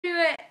Do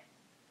it.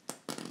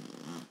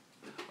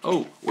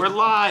 Oh, we're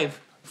live!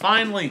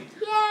 Finally!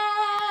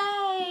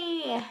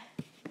 Yay!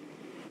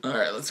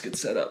 Alright, let's get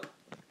set up.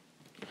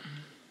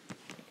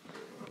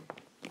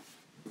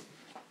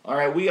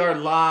 Alright, we are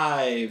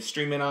live,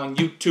 streaming on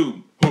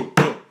YouTube.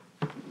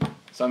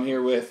 So I'm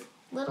here with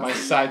my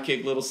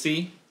sidekick, Little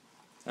C.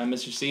 I'm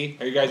Mr. C.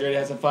 Are you guys ready to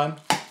have some fun?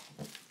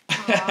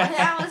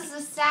 That was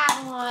a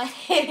sad one.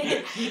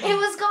 It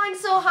was going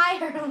so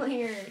high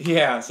earlier.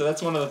 Yeah, so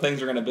that's one of the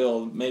things we're going to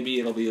build. Maybe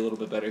it'll be a little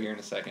bit better here in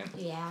a second.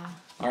 Yeah.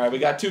 Alright, we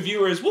got 2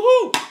 viewers.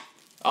 Woohoo!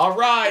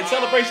 Alright,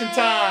 celebration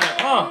time!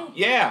 Oh,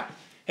 yeah.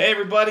 Hey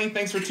everybody,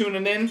 thanks for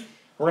tuning in.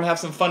 We're going to have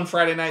some fun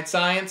Friday night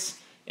science.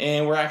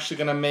 And we're actually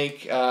going to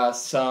make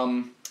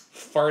some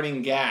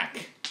farting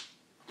gack.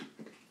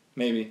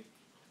 Maybe.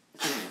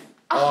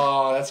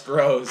 Oh, that's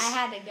gross. I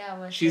had to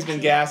go. She's been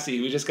gassy.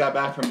 We just got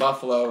back from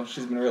Buffalo.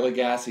 She's been really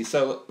gassy.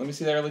 So let me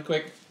see that really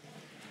quick.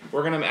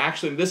 We're going to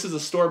actually, this is a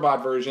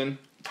store-bought version.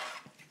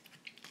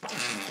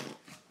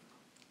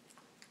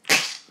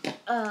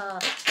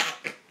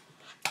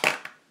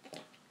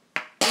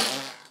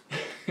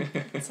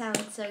 It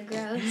sounds so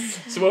gross.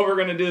 So what we're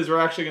going to do is we're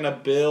actually going to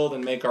build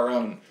and make our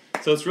own.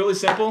 So it's really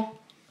simple.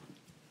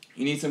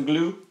 You need some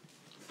glue.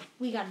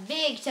 We got a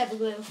big tub of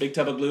glue. Big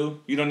tub of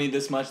glue. You don't need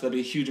this much. That'll be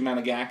a huge amount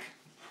of gack.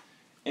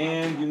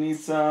 And you need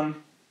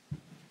some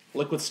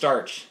liquid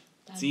starch.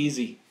 It's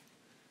easy.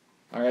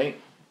 Alright?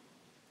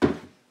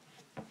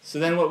 So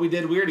then what we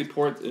did, we already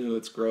poured... Ooh,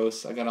 it's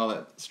gross. I got all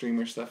that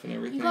streamer stuff and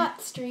everything. You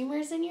got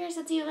streamers in yours?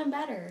 That's even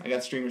better. I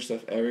got streamer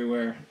stuff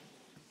everywhere.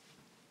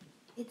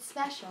 It's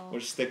special. We'll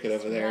just stick it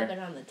over there. Rub it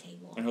on the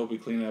table. And hope we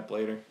clean it up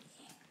later.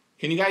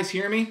 Can you guys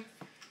hear me?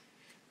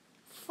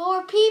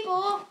 4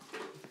 people.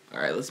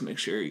 Alright, let's make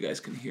sure you guys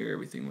can hear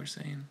everything we're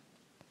saying.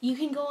 You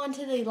can go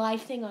onto the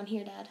live thing on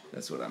here, Dad.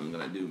 That's what I'm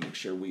going to do. Make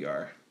sure we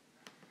are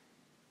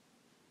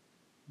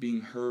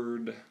being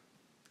heard.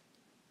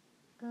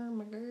 Oh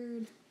my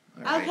god.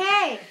 Right.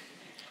 Okay.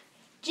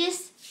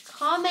 Just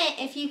comment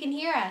if you can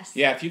hear us.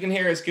 Yeah, if you can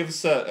hear us, give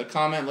us a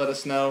comment. Let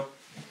us know.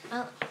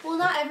 Well,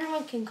 not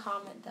everyone can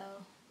comment,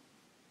 though.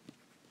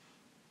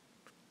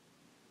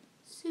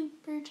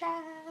 Super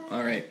chat.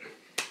 All right.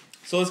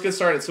 So let's get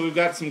started. So we've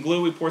got some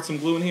glue. We poured some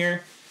glue in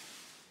here.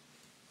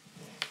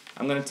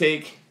 I'm going to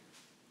take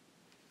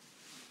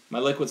my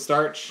liquid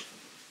starch.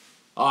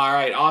 All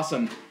right,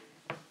 awesome.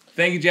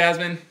 Thank you,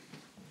 Jasmine.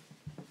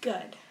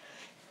 Good.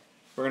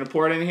 We're going to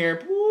pour it in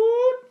here.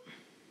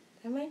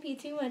 That might be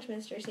too much,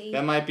 Mr. C.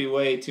 That might be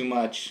way too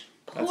much.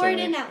 Pour it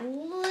in at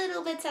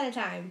little bits at a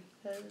time.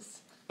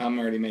 I'm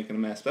already making a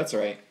mess. That's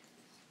all right.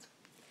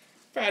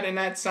 Friday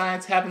night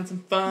science, having some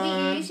fun.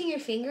 Wait, you're using your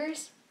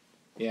fingers?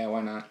 Yeah,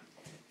 why not?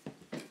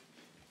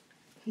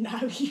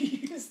 Now I'm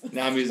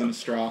using a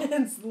straw.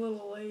 It's a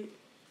little late.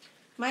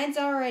 Mine's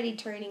already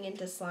turning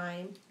into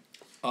slime.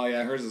 Oh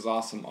yeah, hers is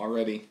awesome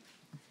already.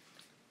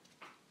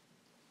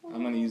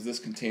 I'm going to use this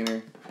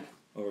container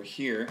over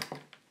here.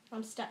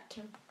 I'm stuck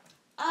too.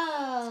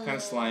 Oh. It's kind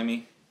of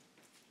slimy.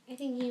 I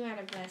think you might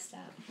have messed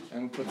up.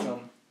 I'm going to put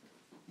some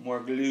more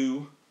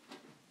glue.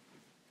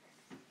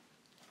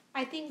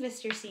 I think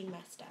Mr. C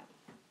messed up.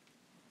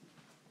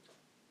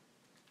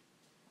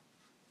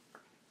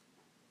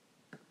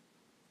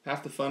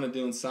 Half the fun of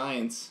doing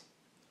science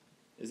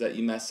is that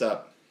you mess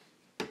up.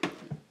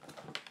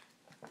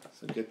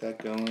 So get that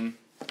going.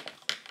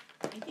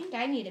 I think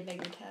I need a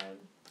bigger tub.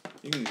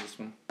 You can use this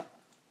one.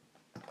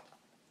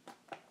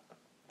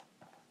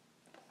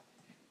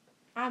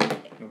 I'm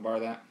ready. Can I borrow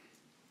that?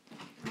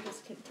 I'll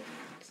just continue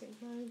mixing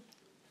mine.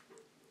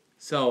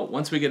 So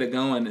once we get it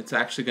going, it's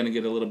actually going to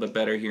get a little bit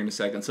better here in a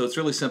second. So it's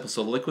really simple.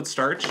 So liquid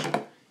starch,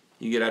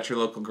 you get at your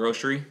local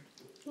grocery.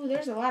 Ooh,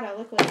 there's a lot of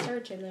liquid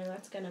starch in there.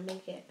 That's going to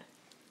make it.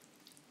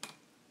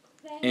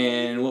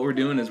 And what we're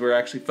doing is we're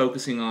actually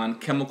focusing on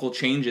chemical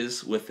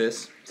changes with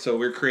this. So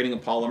we're creating a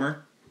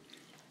polymer.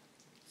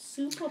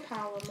 Super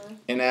polymer.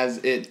 And as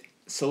it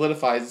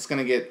solidifies, it's going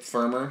to get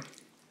firmer.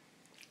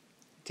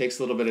 It takes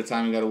a little bit of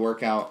time. You got to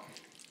work out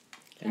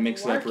and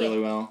mix it up really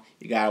well.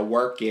 You got to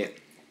work it.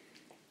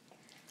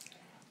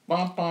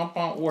 Bum, bum,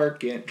 bum,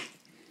 work it.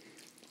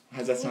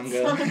 How's that sound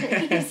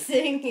good? You're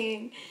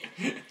singing.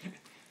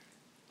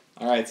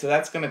 All right, so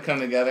that's going to come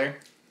together.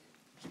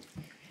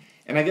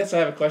 And I guess I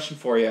have a question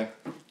for you.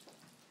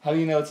 How do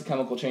you know it's a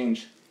chemical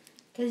change?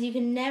 Because you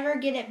can never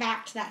get it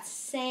back to that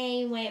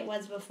same way it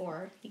was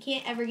before. You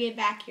can't ever get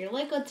back your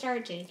liquid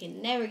starch, and you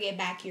can never get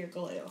back your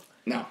glue.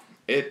 No,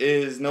 it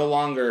is no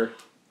longer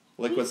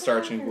liquid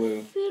starch and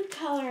glue. Food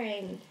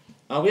coloring.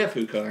 Oh, we have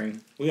food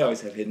coloring. We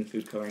always have hidden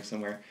food coloring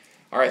somewhere.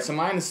 All right, so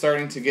mine is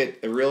starting to get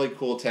a really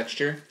cool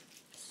texture.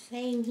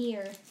 Same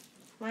here.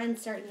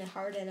 Mine's starting to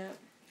harden up.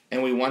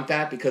 And we want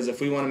that because if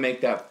we want to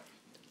make that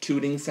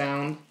tooting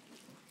sound,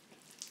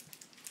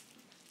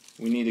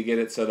 we need to get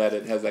it so that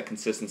it has that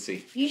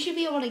consistency. You should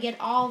be able to get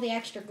all the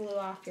extra glue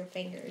off your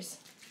fingers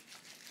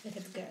if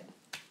it's good.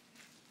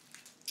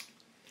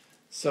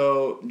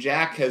 So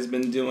Jack has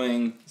been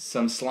doing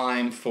some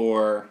slime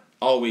for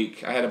all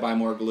week. I had to buy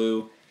more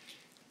glue.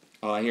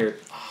 I hear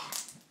it.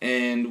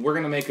 And we're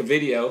going to make a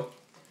video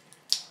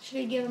Should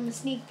we give them a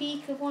sneak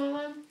peek of one of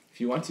them? If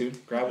you want to,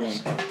 grab one.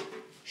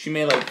 She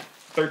made like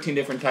 13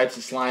 different types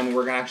of slime, and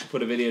we're going to actually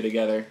put a video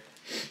together.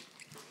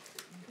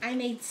 I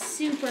made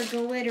super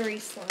glittery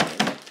slime.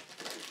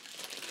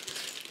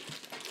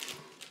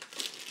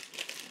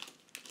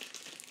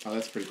 Oh,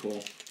 that's pretty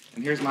cool.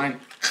 And here's mine.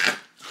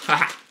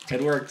 Haha,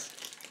 it works.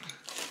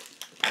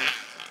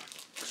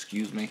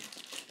 Excuse me.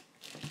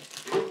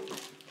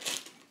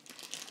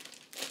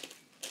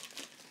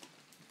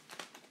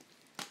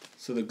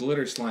 So the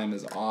glitter slime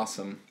is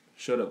awesome.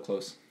 Show it up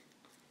close.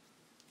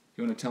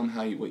 You want to tell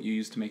them what you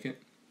used to make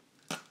it?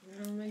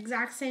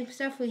 Exact same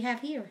stuff we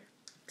have here,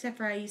 except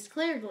for I used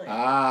clear glue.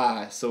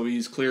 Ah, so we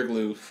used clear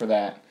glue for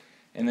that.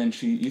 And then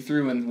you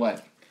threw in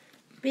what?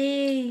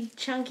 Big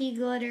chunky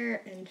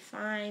glitter and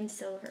fine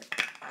silver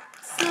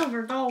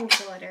gold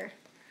glitter.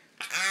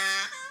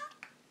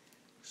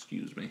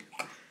 Excuse me.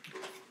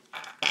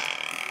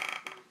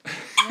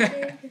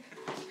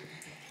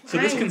 So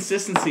Nice. this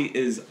consistency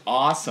is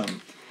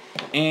awesome.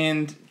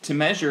 And to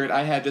measure it,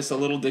 I had just a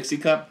little Dixie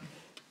cup.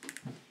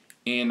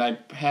 And I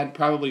had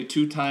probably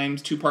 2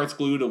 parts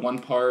glue to 1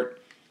 part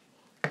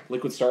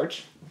liquid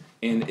starch.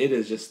 And it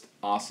is just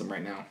awesome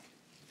right now.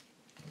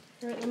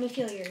 Alright, let me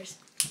feel yours.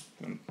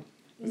 Isn't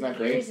that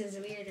great? Yours is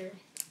weirder.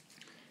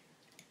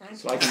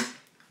 So I can.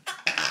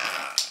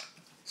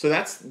 So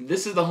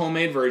this is the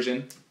homemade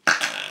version.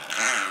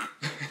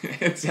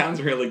 It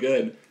sounds really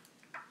good.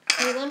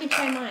 Wait, let me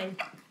try mine.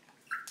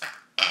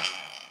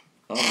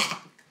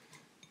 Oh,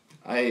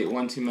 I ate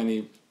one too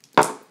many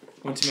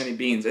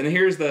beans. And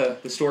here's the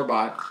store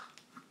bought.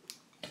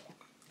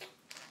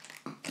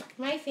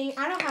 I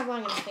don't have long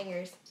enough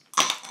fingers.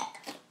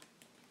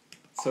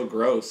 So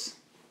gross.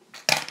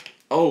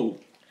 Oh,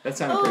 that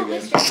sounded Oh, pretty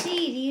good. Mr.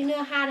 C, do you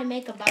know how to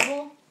make a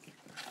bubble?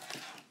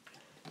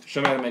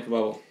 Show me how to make a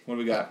bubble. What do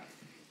we got?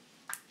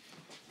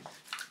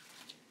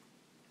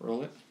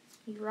 Roll it.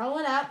 You roll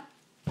it up,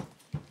 and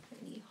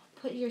you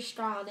put your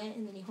straw in it,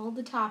 and then you hold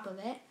the top of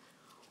it.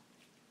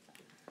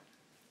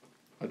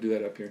 I'll do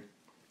that up here.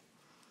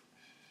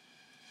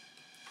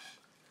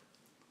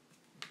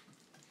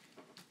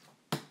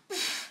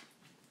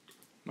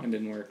 Mine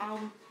didn't work.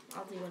 I'll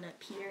do one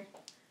up here.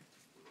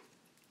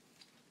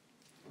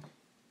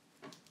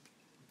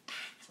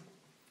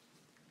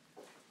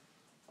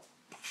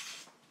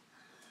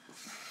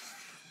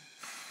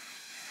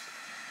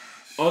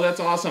 Oh, that's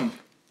awesome.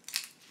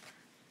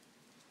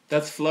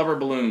 That's flubber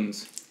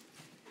balloons.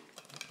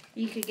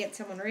 You could get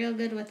someone real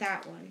good with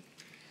that one.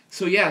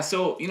 So yeah,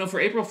 for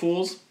April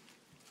Fools,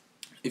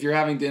 if you're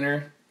having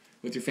dinner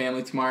with your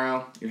family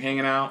tomorrow, you're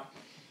hanging out,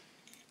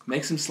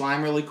 make some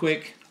slime really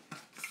quick.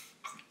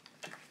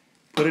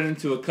 Put it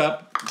into a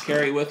cup,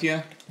 carry it with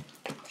you.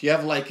 If you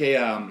have like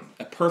a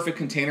perfect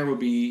container would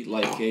be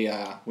like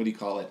a, what do you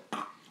call it?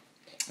 A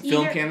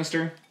film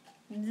canister.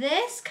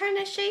 This kind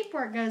of shape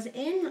where it goes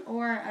in,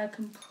 or a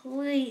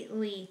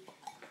completely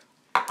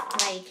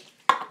like.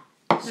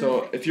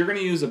 So if you're going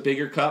to use a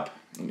bigger cup,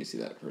 let me see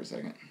that for a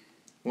second.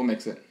 We'll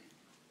mix it.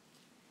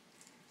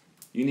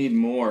 You need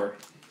more.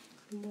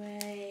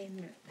 Way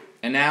more.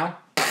 And now?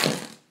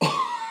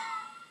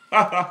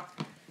 Oh,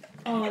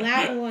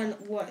 that one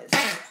was.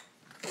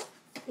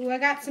 Ooh, I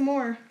got some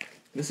more.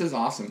 This is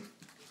awesome.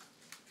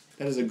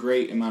 That is a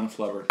great amount of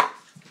flubber.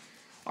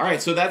 All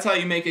right, so that's how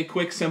you make a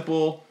quick,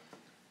 simple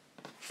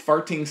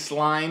farting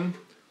slime.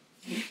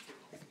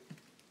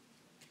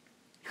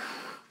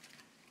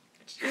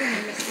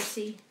 Mr.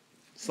 C.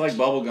 It's like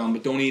bubble gum,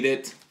 but don't eat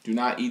it. Do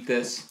not eat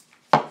this.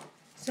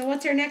 So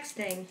what's our next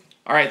thing?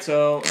 All right,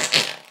 so...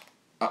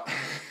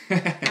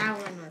 That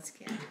one was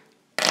good.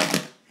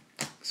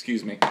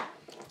 Excuse me.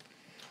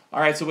 All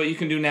right, so what you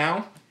can do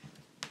now...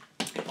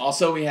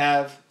 Also, we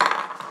have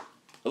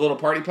a little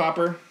party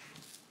popper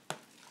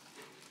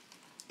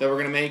that we're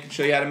going to make and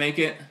show you how to make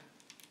it.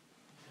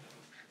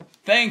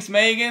 Thanks,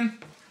 Megan.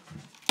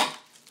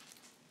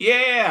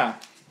 Yeah.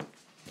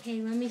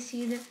 Okay, let me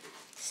see the.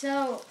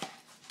 So,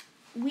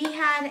 we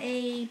had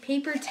a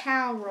paper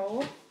towel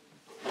roll,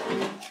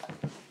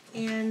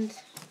 and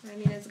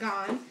it's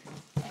gone.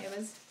 It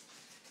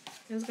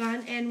was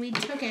gone, and we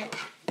took it,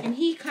 and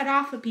he cut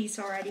off a piece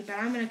already, but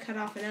I'm gonna cut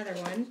off another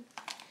one.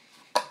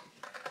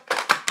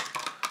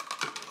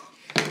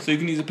 So you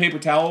can use a paper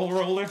towel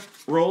roll,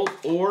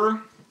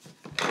 or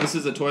this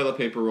is a toilet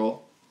paper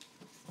roll.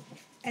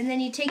 And then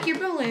you take your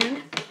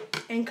balloon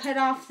and cut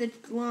off the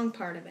long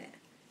part of it.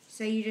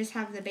 So you just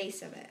have the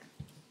base of it.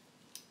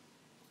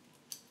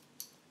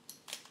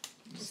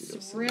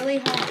 It's really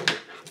hard.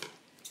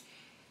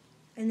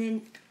 And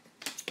then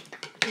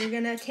you're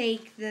going to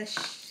take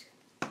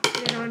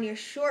put it on your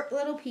short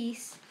little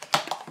piece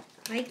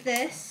like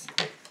this.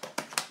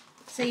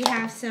 So you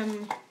have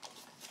some.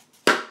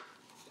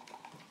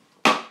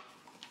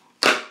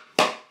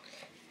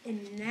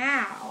 And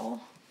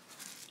now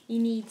you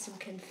need some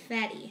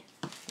confetti.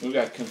 We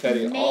got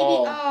confetti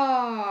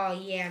Oh,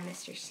 yeah,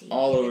 Mr. C.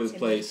 all over the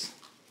place.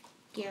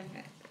 Give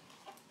it.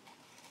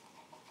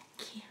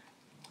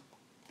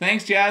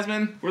 Thanks,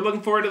 Jasmine. We're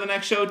looking forward to the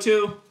next show,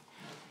 too.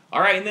 All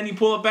right, and then you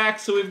pull it back,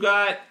 so we've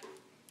got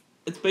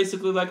it's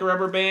basically like a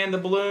rubber band, the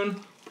balloon.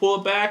 Pull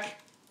it back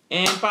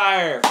and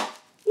fire.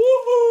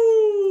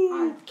 Woohoo!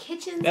 Our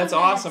kitchen's That's a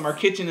mess. awesome. Our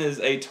kitchen is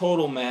a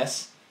total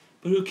mess.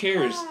 But who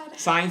cares? God.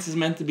 Science is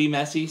meant to be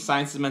messy.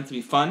 Science is meant to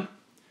be fun.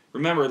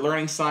 Remember,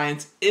 learning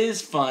science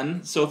is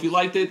fun. So if you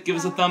liked it, give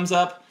us a thumbs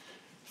up.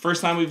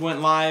 First time we've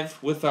went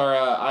live with our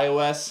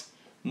iOS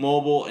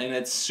mobile, and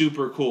it's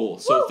super cool.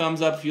 So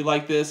thumbs up if you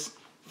like this.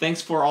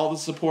 Thanks for all the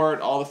support,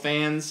 all the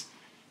fans.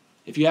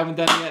 If you haven't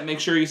done it yet, make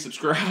sure you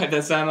subscribe.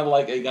 That sounded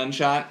like a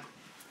gunshot.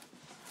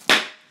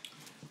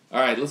 All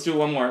right, let's do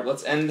one more.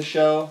 Let's end the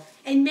show.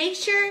 And make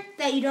sure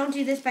that you don't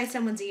do this by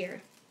someone's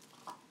ear.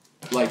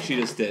 Like she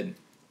just did.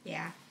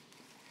 Yeah.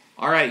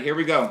 All right, here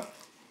we go.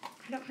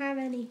 I don't have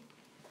any.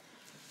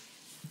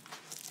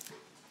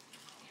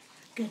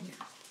 Good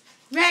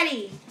enough.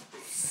 Ready,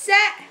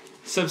 set,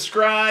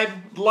 Subscribe,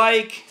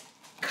 like,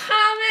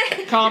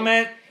 comment,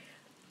 comment,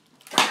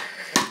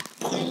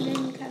 and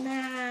then come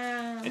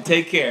out. and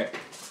take care.